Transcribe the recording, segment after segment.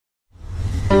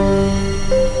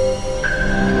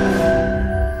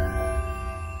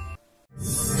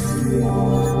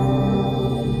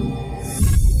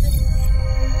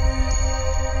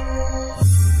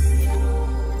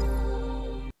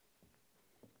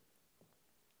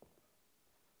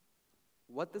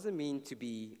What does it mean to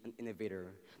be an innovator?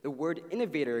 The word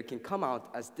innovator can come out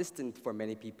as distant for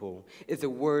many people. It's a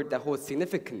word that holds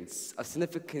significance, a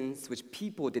significance which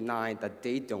people deny that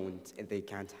they don't and they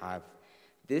can't have.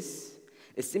 This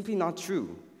is simply not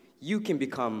true. You can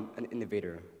become an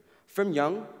innovator. From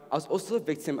young, I was also a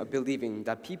victim of believing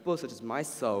that people such as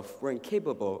myself were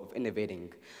incapable of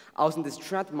innovating. I was in this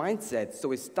trapped mindset,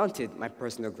 so it stunted my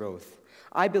personal growth.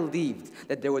 I believed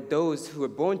that there were those who were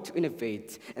born to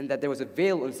innovate and that there was a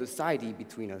veil in society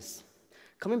between us.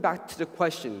 Coming back to the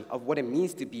question of what it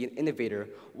means to be an innovator,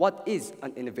 what is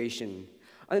an innovation?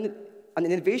 An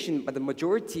innovation, by the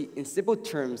majority in simple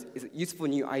terms, is a useful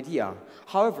new idea.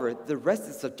 However, the rest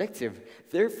is subjective.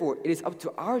 Therefore, it is up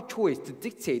to our choice to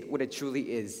dictate what it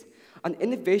truly is. An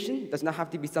innovation does not have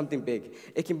to be something big.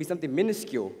 It can be something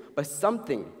minuscule, but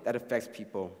something that affects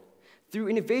people. Through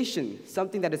innovation,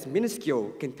 something that is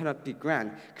minuscule can turn out to be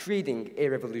grand, creating a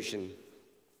revolution.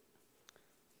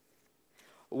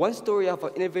 One story of how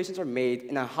innovations are made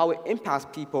and how it impacts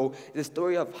people is the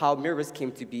story of how mirrors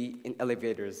came to be in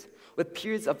elevators. With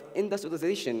periods of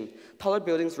industrialization, taller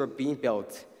buildings were being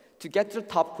built. To get to the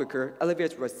top quicker,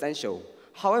 elevators were essential.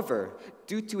 However,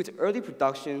 due to its early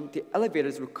production, the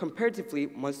elevators were comparatively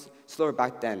much slower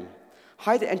back then.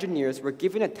 Hired engineers were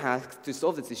given a task to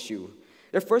solve this issue.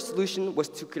 Their first solution was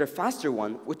to create a faster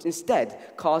one, which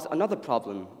instead caused another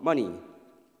problem: money.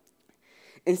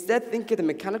 Instead of thinking of the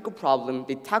mechanical problem,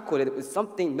 they tackled it with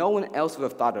something no one else would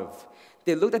have thought of.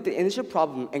 They looked at the initial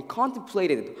problem and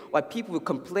contemplated why people would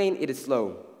complain it is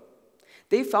slow.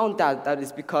 They found out that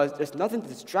it's because there's nothing to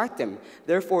distract them.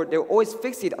 Therefore, they were always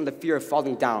fixated on the fear of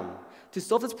falling down. To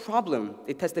solve this problem,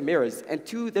 they tested mirrors, and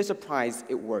to their surprise,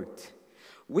 it worked.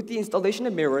 With the installation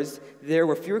of mirrors, there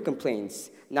were fewer complaints.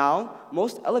 Now,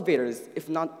 most elevators, if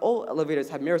not all elevators,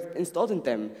 have mirrors installed in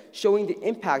them, showing the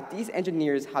impact these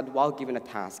engineers had while given a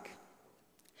task.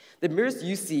 The mirrors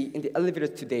you see in the elevators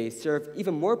today serve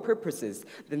even more purposes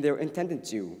than they were intended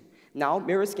to. Now,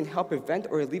 mirrors can help prevent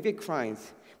or alleviate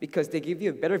crimes because they give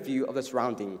you a better view of the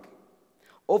surrounding.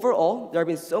 Overall, there have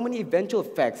been so many eventual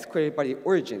effects created by the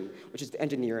origin, which is the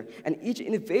engineer, and each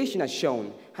innovation as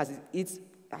shown has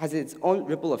its own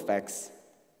ripple effects.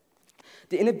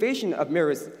 The innovation of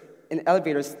mirrors in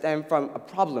elevators stemmed from a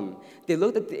problem. They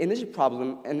looked at the initial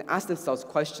problem and asked themselves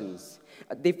questions.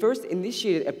 They first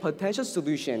initiated a potential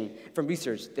solution from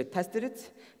research. They tested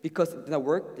it. Because it did not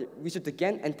work, they researched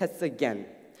again and tested again.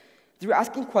 Through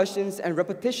asking questions and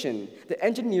repetition, the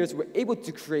engineers were able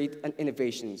to create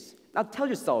innovations. Now tell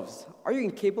yourselves, are you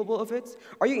incapable of it?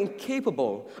 Are you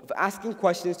incapable of asking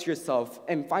questions to yourself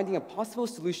and finding a possible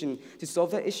solution to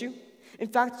solve that issue? In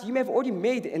fact, you may have already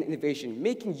made an innovation,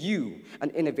 making you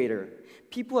an innovator.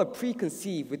 People are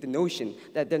preconceived with the notion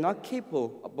that they're not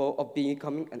capable of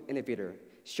becoming an innovator.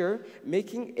 Sure,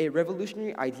 making a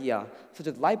revolutionary idea, such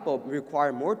as light bulb, may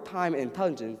require more time and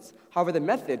intelligence. However, the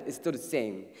method is still the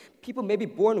same. People may be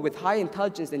born with high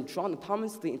intelligence and drawn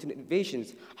autonomously into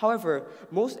innovations. However,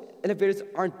 most innovators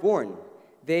aren't born.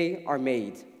 They are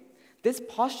made. This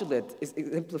postulate is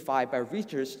exemplified by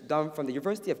research done from the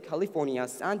University of California,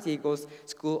 San Diego's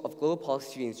School of Global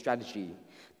Policy and Strategy.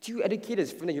 Two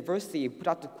educators from the university put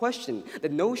out to question the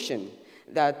notion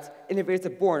that innovators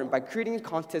are born by creating a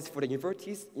contest for the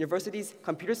university's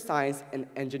computer science and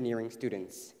engineering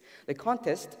students. The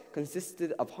contest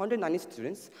consisted of 190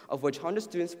 students, of which 100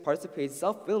 students participated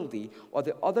self-willingly, while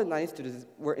the other 90 students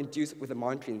were induced with a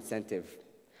monetary incentive.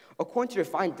 According to their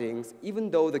findings,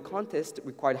 even though the contest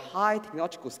required high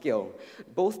technological skill,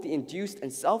 both the induced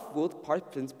and self-willed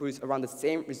participants produced around the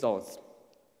same results.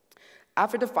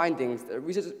 After the findings, the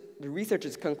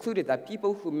researchers concluded that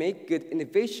people who make good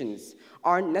innovations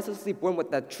aren't necessarily born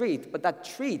with that trait, but that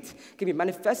trait can be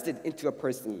manifested into a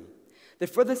person. They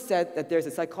further said that there's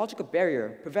a psychological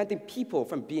barrier preventing people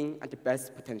from being at their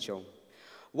best potential.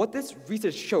 What this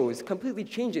research shows completely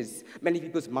changes many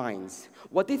people's minds.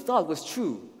 What they thought was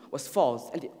true was false,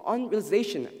 and the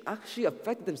unrealization actually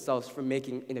affected themselves from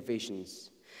making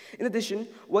innovations. In addition,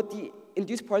 what the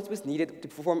induced participants needed to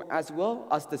perform as well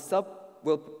as the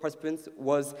sub-willed participants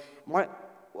was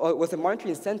a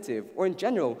monetary incentive, or in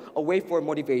general, a way for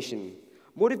motivation.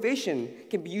 Motivation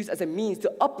can be used as a means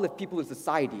to uplift people in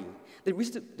society. The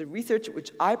research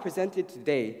which I presented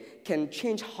today can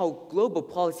change how global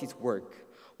policies work.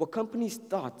 What companies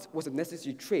thought was a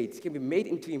necessary trait can be made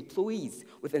into employees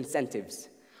with incentives.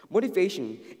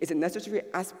 Motivation is a necessary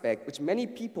aspect which many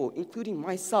people, including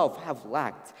myself, have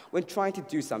lacked when trying to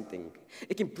do something.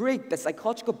 It can break the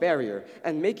psychological barrier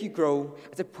and make you grow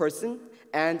as a person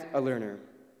and a learner.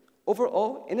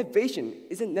 Overall, innovation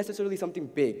isn't necessarily something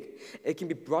big. It can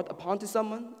be brought upon to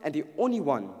someone, and the only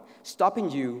one stopping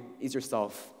you is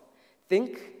yourself.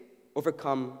 Think,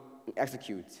 overcome, and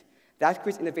execute. That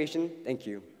creates innovation. Thank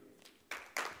you.